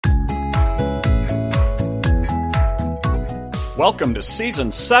Welcome to Season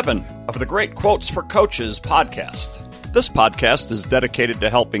 7 of the Great Quotes for Coaches podcast. This podcast is dedicated to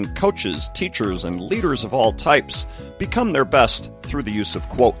helping coaches, teachers, and leaders of all types become their best through the use of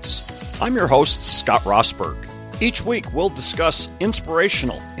quotes. I'm your host, Scott Rosberg. Each week, we'll discuss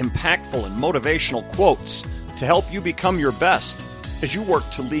inspirational, impactful, and motivational quotes to help you become your best as you work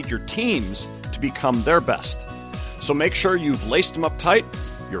to lead your teams to become their best. So make sure you've laced them up tight,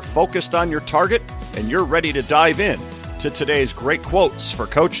 you're focused on your target, and you're ready to dive in to today's great quotes for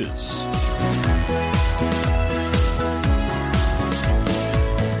coaches.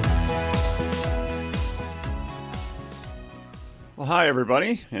 Well, hi,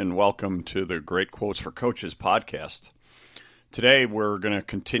 everybody, and welcome to the Great Quotes for Coaches podcast. Today, we're going to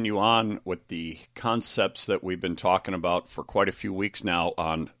continue on with the concepts that we've been talking about for quite a few weeks now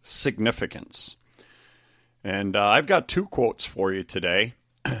on significance. And I've got two quotes for you today,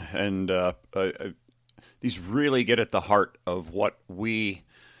 and these really get at the heart of what we,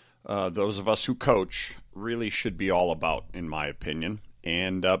 those of us who coach, really should be all about, in my opinion.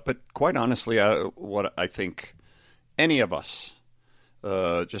 And but quite honestly, what I think any of us,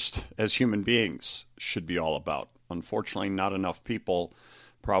 just as human beings, should be all about. Unfortunately, not enough people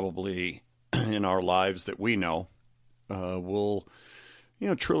probably in our lives that we know will,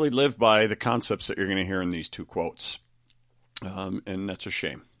 truly live by the concepts that you're going to hear in these two quotes. And that's a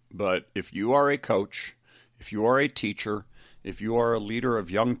shame. But if you are a coach, if you are a teacher, if you are a leader of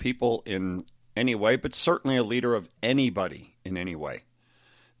young people in any way, but certainly a leader of anybody in any way,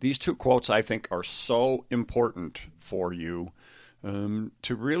 these two quotes I think are so important for you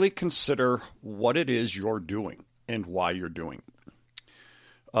to really consider what it is you're doing and why you're doing it.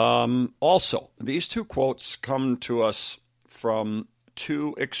 Also, these two quotes come to us from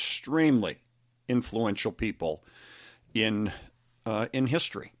two extremely influential people in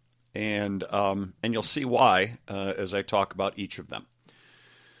history. And you'll see why as I talk about each of them.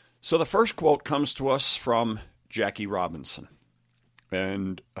 So the first quote comes to us from Jackie Robinson.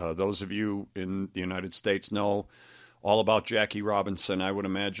 And those of you in the United States know all about Jackie Robinson, I would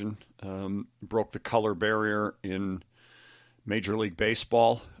imagine. Broke the color barrier in Major League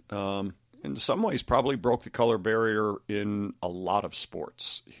Baseball. In some ways, probably broke the color barrier in a lot of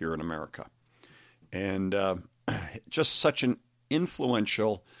sports here in America. And just such an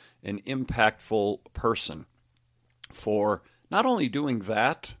influential an impactful person for not only doing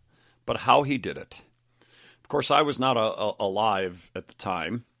that, but how he did it. Of course, I was not alive at the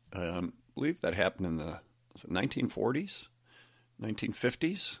time. I believe that happened in the 1940s,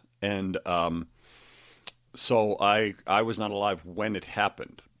 1950s. And so I was not alive when it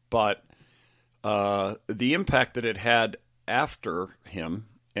happened. But the impact that it had after him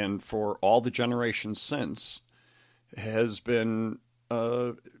and for all the generations since has been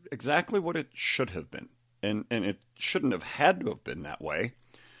exactly what it should have been. And it shouldn't have had to have been that way,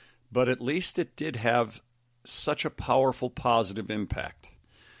 but at least it did have such a powerful positive impact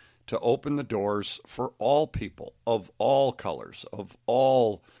to open the doors for all people of all colors, of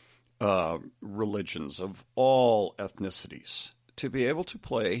all religions, of all ethnicities, to be able to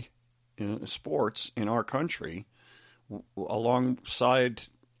play sports in our country alongside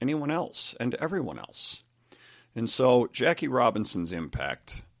anyone else and everyone else. And so Jackie Robinson's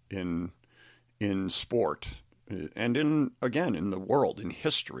impact in sport and in the world, in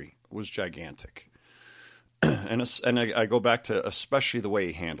history, was gigantic. and I go back to especially the way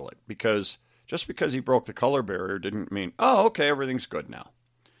he handled it, because just because he broke the color barrier didn't mean, oh, okay, everything's good now.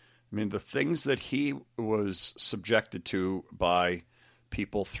 I mean, the things that he was subjected to by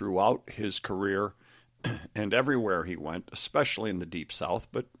people throughout his career and everywhere he went, especially in the Deep South,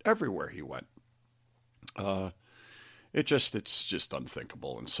 but everywhere he went, it's just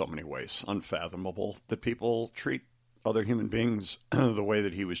unthinkable in so many ways, unfathomable that people treat other human beings the way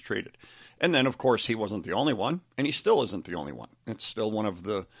that he was treated. And then, of course, he wasn't the only one, and he still isn't the only one. It's still one of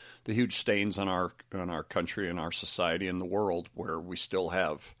the huge stains on our country and our society and the world, where we still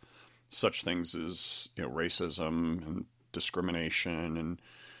have such things as racism and discrimination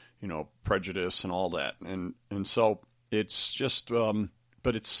and prejudice and all that. And so it's just,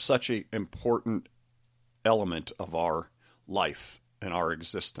 but it's such an important element of our life and our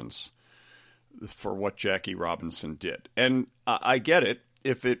existence for what Jackie Robinson did. And I get it.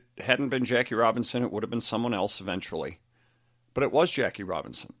 If it hadn't been Jackie Robinson, it would have been someone else eventually. But it was Jackie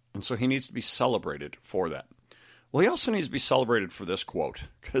Robinson. And so he needs to be celebrated for that. Well, he also needs to be celebrated for this quote,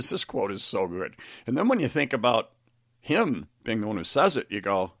 because this quote is so good. And then when you think about him being the one who says it, you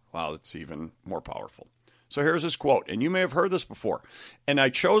go, wow, it's even more powerful. So here's his quote, and you may have heard this before. And I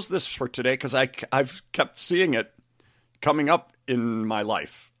chose this for today because I've kept seeing it coming up in my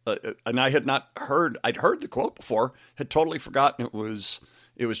life and I had not heard, I'd heard the quote before, had totally forgotten it was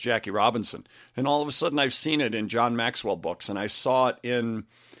Jackie Robinson. And all of a sudden I've seen it in John Maxwell books, and I saw it in,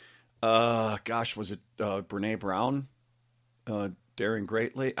 was it Brene Brown? Daring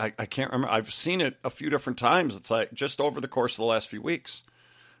Greatly? I can't remember. I've seen it a few different times. It's like just over the course of the last few weeks.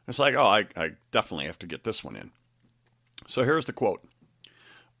 It's like, oh, I definitely have to get this one in. So here's the quote.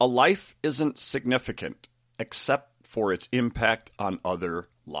 A life isn't significant except for its impact on other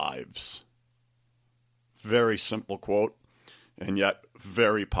lives. Very simple quote, and yet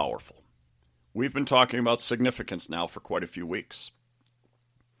very powerful. We've been talking about significance now for quite a few weeks.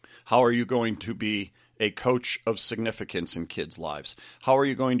 How are you going to be a coach of significance in kids' lives? How are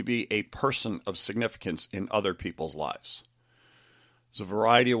you going to be a person of significance in other people's lives? There's a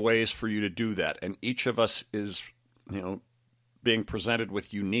variety of ways for you to do that, and each of us is, being presented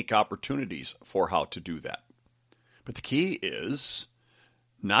with unique opportunities for how to do that. But the key is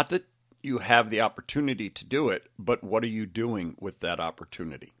not that you have the opportunity to do it, but what are you doing with that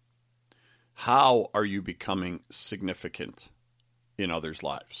opportunity? How are you becoming significant in others'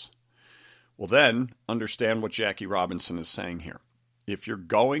 lives? Well, then understand what Jackie Robinson is saying here. If you're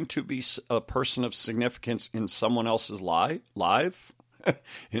going to be a person of significance in someone else's life,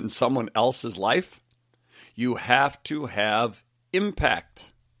 you have to have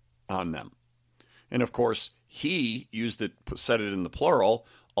impact on them. And of course, he said it in the plural.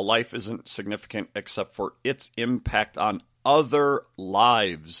 A life isn't significant except for its impact on other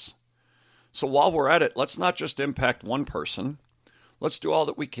lives. So while we're at it, let's not just impact one person. Let's do all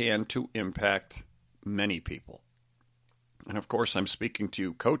that we can to impact many people. And of course, I'm speaking to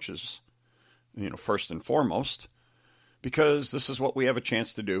you coaches, first and foremost, because this is what we have a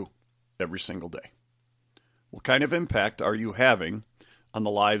chance to do every single day. What kind of impact are you having on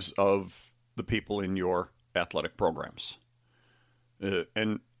the lives of the people in your athletic programs?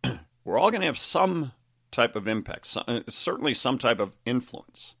 And we're all going to have some type of impact, certainly some type of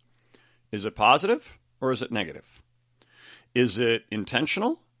influence. Is it positive or is it negative? Is it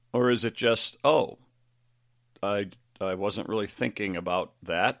intentional or is it just, I wasn't really thinking about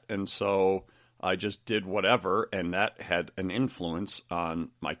that, and so I just did whatever, and that had an influence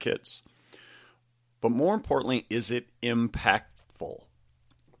on my kids? But more importantly, is it impactful?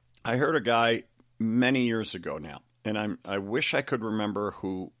 I heard a guy many years ago now, and I wish I could remember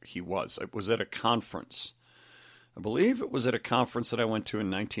who he was. It was at a conference. I believe it was at a conference that I went to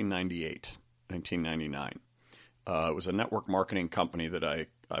in 1999. It was a network marketing company that I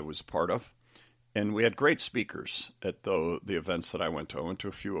was a part of. And we had great speakers at the events that I went to. I went to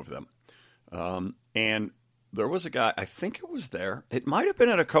a few of them. And there was a guy, I think it was there. It might have been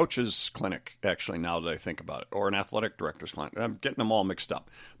at a coach's clinic, actually, now that I think about it, or an athletic director's clinic. I'm getting them all mixed up.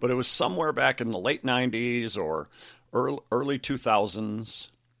 But it was somewhere back in the late 90s or early 2000s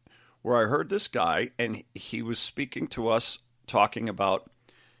where I heard this guy, and he was speaking to us talking about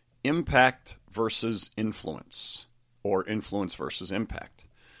impact versus influence, or influence versus impact.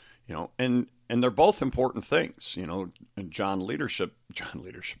 And they're both important things. John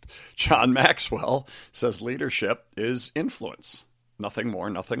Maxwell says leadership is influence, nothing more,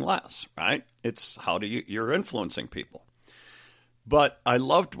 nothing less, right? It's how you're influencing people. But I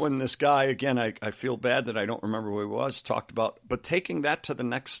loved when this guy, again, I feel bad that I don't remember who he was, talked about, but taking that to the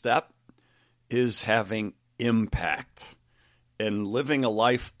next step is having impact. And living a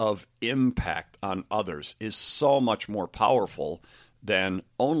life of impact on others is so much more powerful than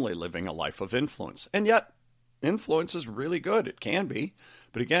only living a life of influence. And yet, influence is really good. It can be.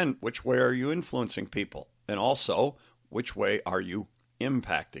 But again, which way are you influencing people? And also, which way are you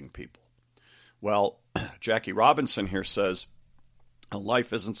impacting people? Well, Jackie Robinson here says, a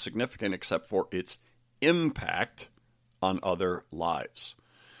life isn't significant except for its impact on other lives.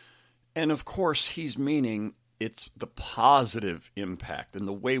 And of course, he's meaning it's the positive impact and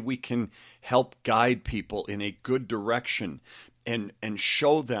the way we can help guide people in a good direction and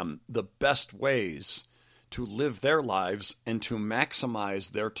show them the best ways to live their lives and to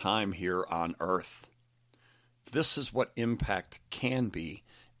maximize their time here on earth. This is what impact can be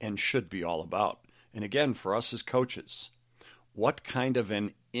and should be all about. And again, for us as coaches, what kind of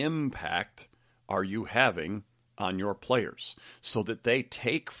an impact are you having on your players so that they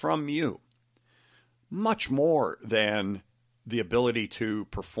take from you much more than the ability to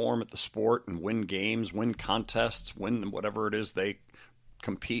perform at the sport and win games, win contests, win whatever it is they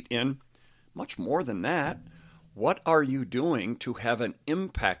compete in? Much more than that. What are you doing to have an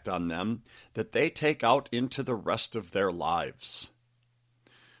impact on them that they take out into the rest of their lives?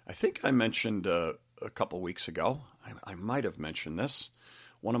 I think I mentioned a couple weeks ago, I might have mentioned this,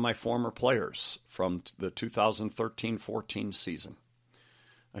 one of my former players from the 2013-14 season.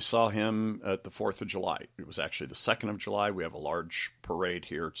 I saw him at the 4th of July. It was actually the 2nd of July. We have a large parade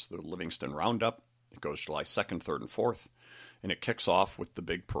here. It's the Livingston Roundup. It goes July 2nd, 3rd, and 4th. And it kicks off with the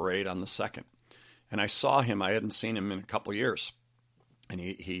big parade on the 2nd. And I saw him. I hadn't seen him in a couple of years. And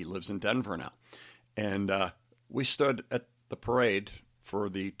he lives in Denver now. And we stood at the parade for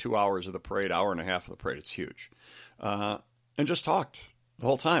the 2 hours of the parade, hour and a half of the parade. It's huge. And just talked the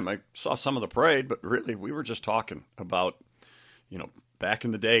whole time. I saw some of the parade, but really we were just talking about, back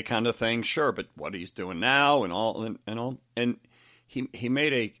in the day kind of thing, sure, but what he's doing now and all. And he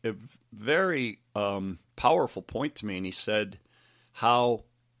made a very powerful point to me, and he said how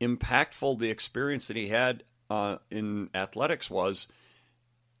impactful the experience that he had in athletics was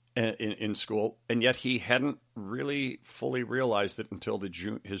in school, and yet he hadn't really fully realized it until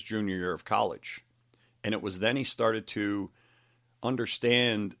his junior year of college. And it was then he started to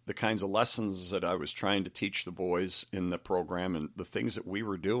understand the kinds of lessons that I was trying to teach the boys in the program and the things that we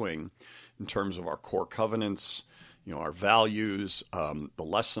were doing in terms of our core covenants, our values, the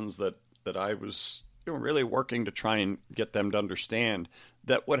lessons that I was really working to try and get them to understand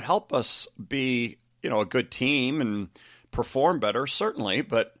that would help us be, a good team and perform better, certainly,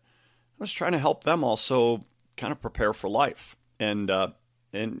 but I was trying to help them also kind of prepare for life. And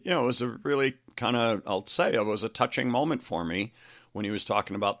it was a really kind of, I'll say, it was a touching moment for me when he was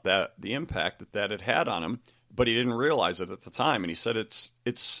talking about the impact that it had on him, but he didn't realize it at the time. And he said it's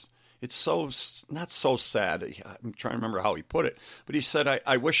so, not so sad. I'm trying to remember how he put it, but he said,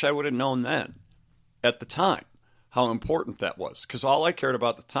 I wish I would have known then at the time how important that was. Because all I cared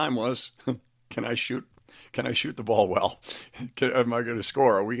about at the time was, can I shoot the ball well? Am I going to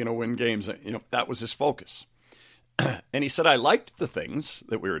score? Are we going to win games? That was his focus. And he said, I liked the things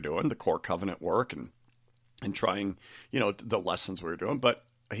that we were doing, the core covenant work and trying, the lessons we were doing. But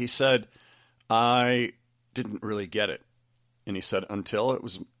he said, I didn't really get it. And he said, until it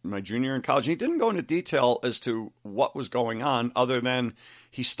was my junior year in college. And he didn't go into detail as to what was going on, other than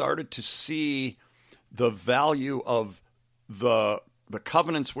he started to see the value of the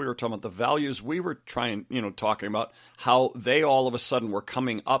covenants we were talking about, the values we were talking about, how they all of a sudden were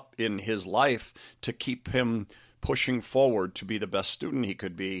coming up in his life to keep him pushing forward to be the best student he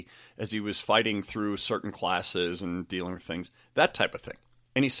could be as he was fighting through certain classes and dealing with things, that type of thing.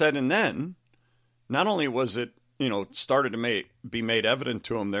 And he said, and then not only was it, started to be made evident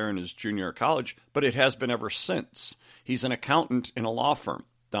to him there in his junior year of college, but it has been ever since. He's an accountant in a law firm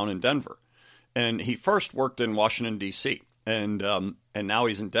down in Denver. And he first worked in Washington, D.C., and now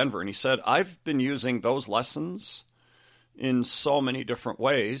he's in Denver. And he said, I've been using those lessons in so many different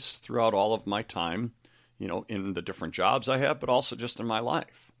ways throughout all of my time, in the different jobs I have, but also just in my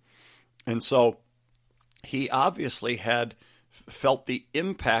life. And so he obviously had felt the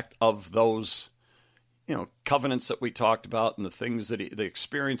impact of those, covenants that we talked about and the things that the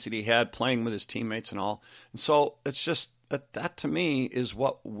experience that he had playing with his teammates and all. And so it's just that to me is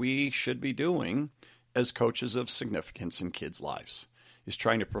what we should be doing as coaches of significance in kids' lives, is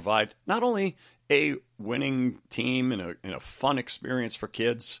trying to provide not only a winning team and a fun experience for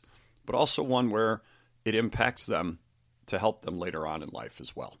kids, but also one where it impacts them to help them later on in life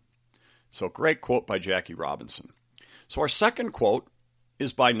as well. So great quote by Jackie Robinson. So our second quote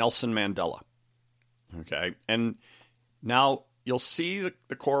is by Nelson Mandela. Okay, and now you'll see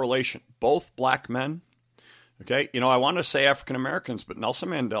the correlation. Both black men. Okay, I want to say African Americans, but Nelson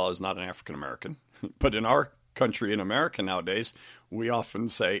Mandela is not an African American. But in our country, in America nowadays, we often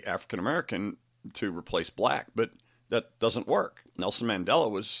say African American to replace black, but that doesn't work. Nelson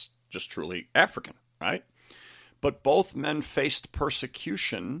Mandela was just truly African, right? But both men faced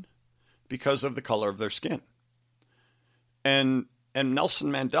persecution because of the color of their skin. And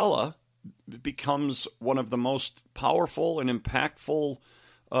Nelson Mandela becomes one of the most powerful and impactful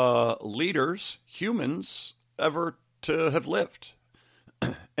leaders, humans, ever to have lived.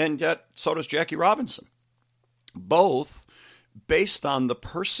 And yet, so does Jackie Robinson. Both based on the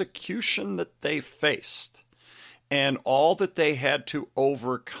persecution that they faced and all that they had to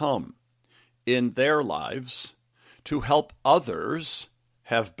overcome in their lives to help others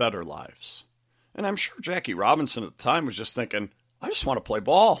have better lives. And I'm sure Jackie Robinson at the time was just thinking, I just want to play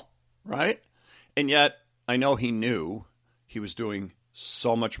ball, right? And yet, I know he knew he was doing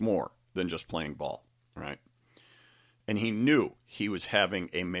so much more than just playing ball, right? And he knew he was having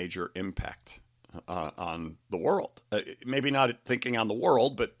a major impact on the world. Maybe not thinking on the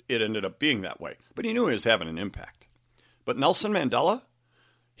world, but it ended up being that way. But he knew he was having an impact. But Nelson Mandela,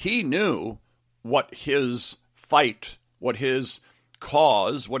 he knew what his fight, what his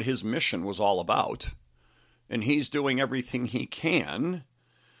cause, what his mission was all about. And he's doing everything he can,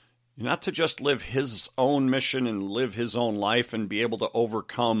 not to just live his own mission and live his own life and be able to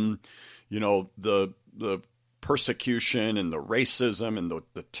overcome, the persecution and the racism and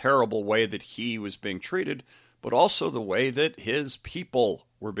the terrible way that he was being treated, but also the way that his people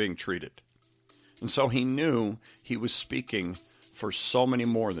were being treated. And so he knew he was speaking for so many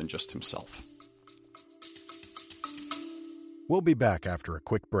more than just himself. We'll be back after a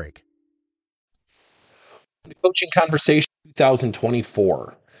quick break. Coaching Conversation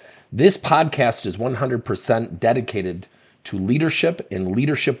 2024. This podcast is 100% dedicated to leadership and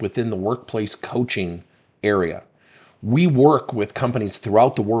leadership within the workplace coaching area. We work with companies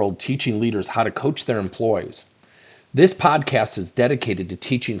throughout the world teaching leaders how to coach their employees. This podcast is dedicated to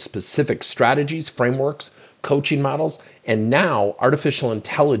teaching specific strategies, frameworks, coaching models, and now artificial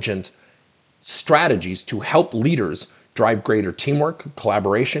intelligence strategies to help leaders drive greater teamwork,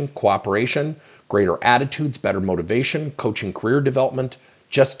 collaboration, cooperation, greater attitudes, better motivation, coaching career development,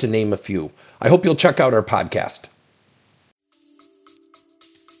 just to name a few. I hope you'll check out our podcast.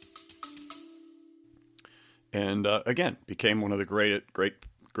 And again, became one of the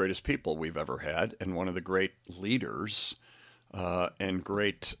greatest people we've ever had, and one of the great leaders and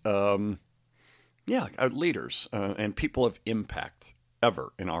great leaders and people of impact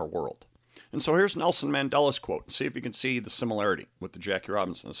ever in our world. And so here's Nelson Mandela's quote. See if you can see the similarity with the Jackie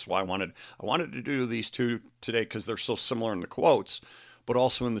Robinson. This is why I wanted to do these two today, because they're so similar in the quotes, but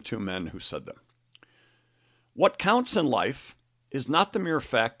also in the two men who said them. What counts in life is not the mere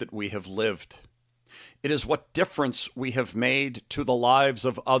fact that we have lived. It is what difference we have made to the lives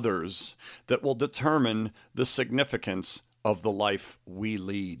of others that will determine the significance of the life we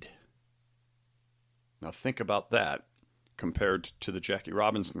lead. Now think about that compared to the Jackie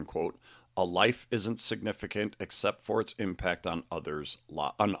Robinson quote, a life isn't significant except for its impact on other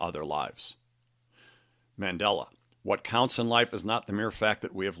lives. Mandela, what counts in life is not the mere fact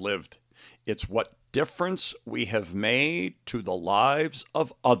that we have lived. It's what difference we have made to the lives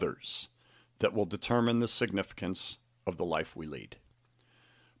of others that will determine the significance of the life we lead.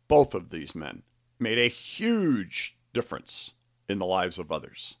 Both of these men made a huge difference in the lives of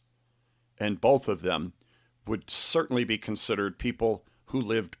others. And both of them would certainly be considered people who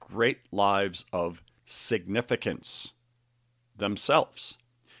lived great lives of significance themselves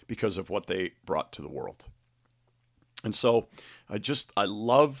because of what they brought to the world. And so I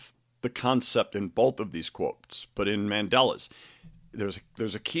love the concept in both of these quotes, but in Mandela's,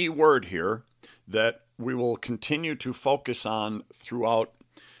 there's a key word here that we will continue to focus on throughout,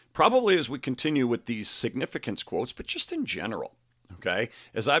 probably as we continue with these significance quotes, but just in general, okay?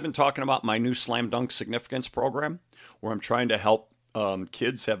 As I've been talking about my new Slam Dunk Significance program, where I'm trying to help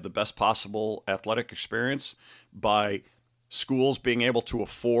kids have the best possible athletic experience by schools being able to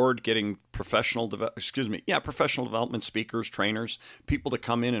afford getting professional development speakers, trainers, people to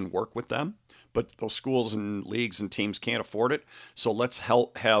come in and work with them. But those schools and leagues and teams can't afford it. So let's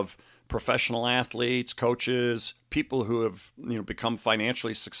help have professional athletes, coaches, people who have become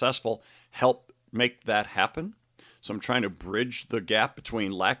financially successful help make that happen. So I'm trying to bridge the gap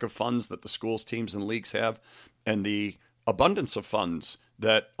between lack of funds that the schools, teams, and leagues have and the abundance of funds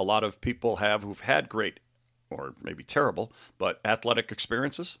that a lot of people have who've had great, or maybe terrible, but athletic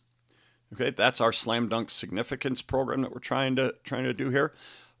experiences. Okay, that's our Slam Dunk Significance program that we're trying to do here.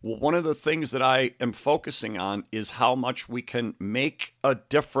 Well, one of the things that I am focusing on is how much we can make a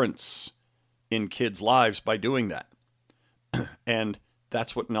difference in kids' lives by doing that. And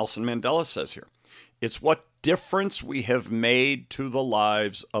that's what Nelson Mandela says here. It's what difference we have made to the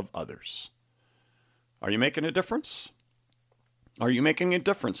lives of others. Are you making a difference? Are you making a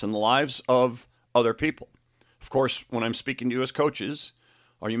difference in the lives of other people? Of course, when I'm speaking to you as coaches,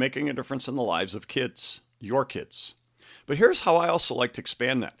 are you making a difference in the lives of kids, your kids? But here's how I also like to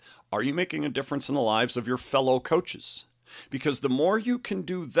expand that. Are you making a difference in the lives of your fellow coaches? Because the more you can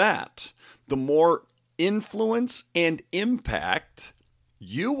do that, the more influence and impact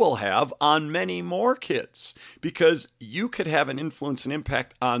you will have on many more kids, because you could have an influence and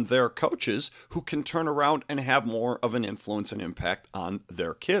impact on their coaches who can turn around and have more of an influence and impact on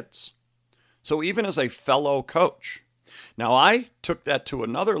their kids. So even as a fellow coach, now I took that to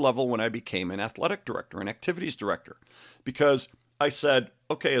another level when I became an athletic director, an activities director, because I said,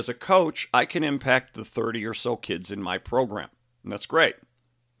 okay, as a coach, I can impact the 30 or so kids in my program, and that's great.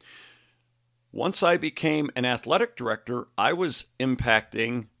 Once I became an athletic director, I was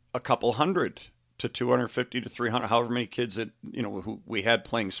impacting a couple hundred to 250 to 300, however many kids that, who we had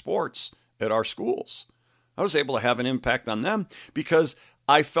playing sports at our schools. I was able to have an impact on them because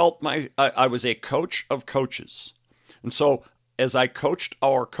I felt I was a coach of coaches. And so as I coached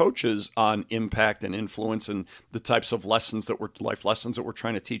our coaches on impact and influence and the types of life lessons that we're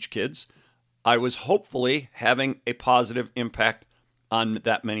trying to teach kids, I was hopefully having a positive impact on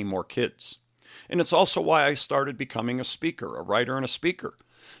that many more kids. And it's also why I started becoming a speaker, a writer and a speaker,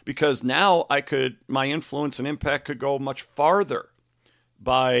 because now my influence and impact could go much farther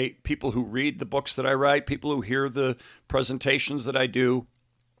by people who read the books that I write, people who hear the presentations that I do,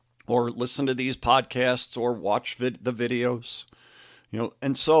 or listen to these podcasts or watch the videos,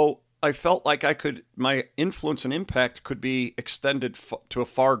 and so I felt like my influence and impact could be extended to a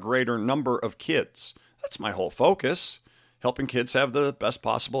far greater number of kids. That's my whole focus, helping kids have the best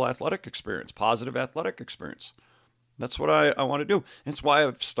possible athletic experience, positive athletic experience. That's what I want to do. It's why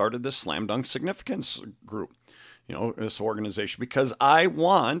I've started this Slam Dunk Significance group, this organization, because I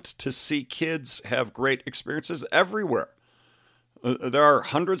want to see kids have great experiences everywhere. There are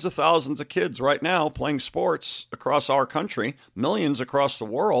hundreds of thousands of kids right now playing sports across our country, millions across the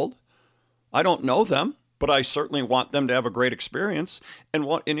world. I don't know them, but I certainly want them to have a great experience. And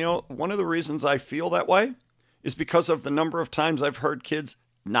one of the reasons I feel that way is because of the number of times I've heard kids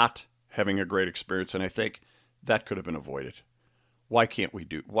not having a great experience, and I think that could have been avoided. Why can't we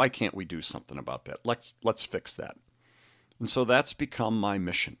do something about that? Let's fix that. And so that's become my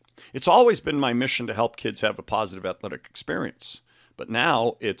mission. It's always been my mission to help kids have a positive athletic experience. But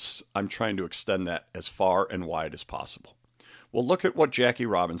now I'm trying to extend that as far and wide as possible. Well, look at what Jackie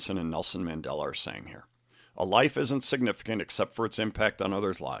Robinson and Nelson Mandela are saying here. A life isn't significant except for its impact on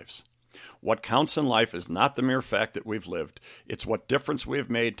others' lives. What counts in life is not the mere fact that we've lived. It's what difference we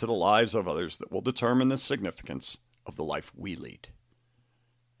have made to the lives of others that will determine the significance of the life we lead.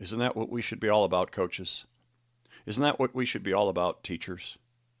 Isn't that what we should be all about, coaches? Isn't that what we should be all about, teachers?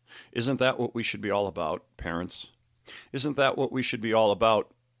 Isn't that what we should be all about, parents? Isn't that what we should be all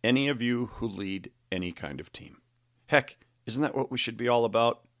about, any of you who lead any kind of team? Heck, isn't that what we should be all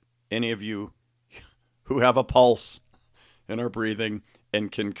about, any of you who have a pulse and are breathing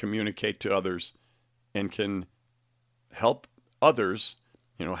and can communicate to others and can help others,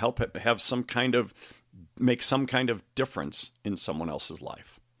 make some kind of difference in someone else's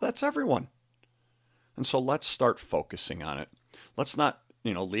life? That's everyone. And so let's start focusing on it. Let's not,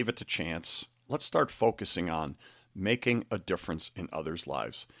 leave it to chance. Let's start focusing on making a difference in others'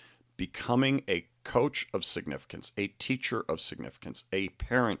 lives, becoming a coach of significance, a teacher of significance, a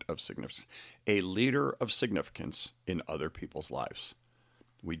parent of significance, a leader of significance in other people's lives.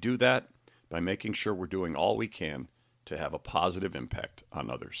 We do that by making sure we're doing all we can to have a positive impact on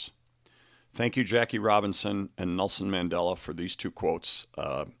others. Thank you, Jackie Robinson and Nelson Mandela, for these two quotes.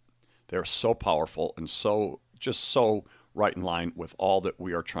 They're so powerful and so right in line with all that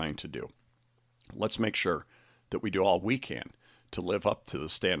we are trying to do. Let's make sure that we do all we can to live up to the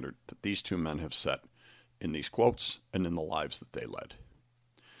standard that these two men have set in these quotes and in the lives that they led.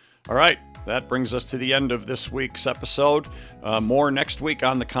 All right, that brings us to the end of this week's episode. More next week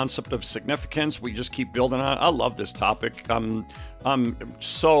on the concept of significance. We just keep building on it. I love this topic. I'm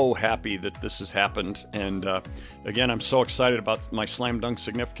so happy that this has happened. And again, I'm so excited about my Slam Dunk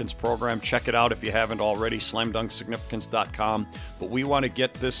Significance program. Check it out if you haven't already, slamdunksignificance.com. But we want to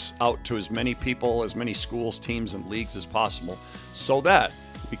get this out to as many people, as many schools, teams, and leagues as possible so that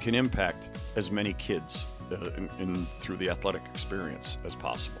we can impact as many kids through the athletic experience as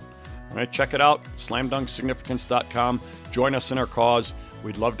possible. All right, check it out, slamdunksignificance.com. Join us in our cause.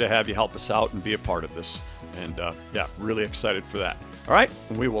 We'd love to have you help us out and be a part of this. And really excited for that. All right,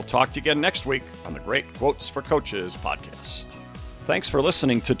 we will talk to you again next week on the Great Quotes for Coaches podcast. Thanks for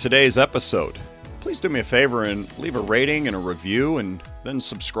listening to today's episode. Please do me a favor and leave a rating and a review and then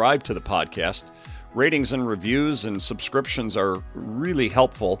subscribe to the podcast. Ratings and reviews and subscriptions are really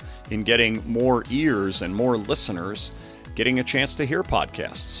helpful in getting more ears and more listeners getting a chance to hear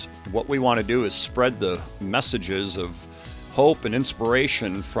podcasts. What we want to do is spread the messages of hope and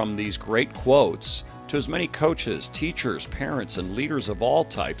inspiration from these great quotes to as many coaches, teachers, parents, and leaders of all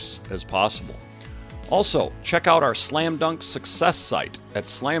types as possible. Also, check out our Slam Dunk Success site at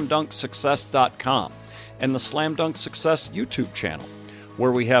slamdunksuccess.com and the Slam Dunk Success YouTube channel,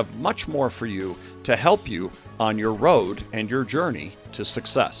 where we have much more for you to help you on your road and your journey to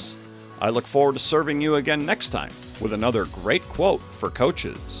success. I look forward to serving you again next time with another great quote for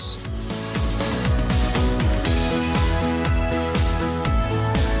coaches.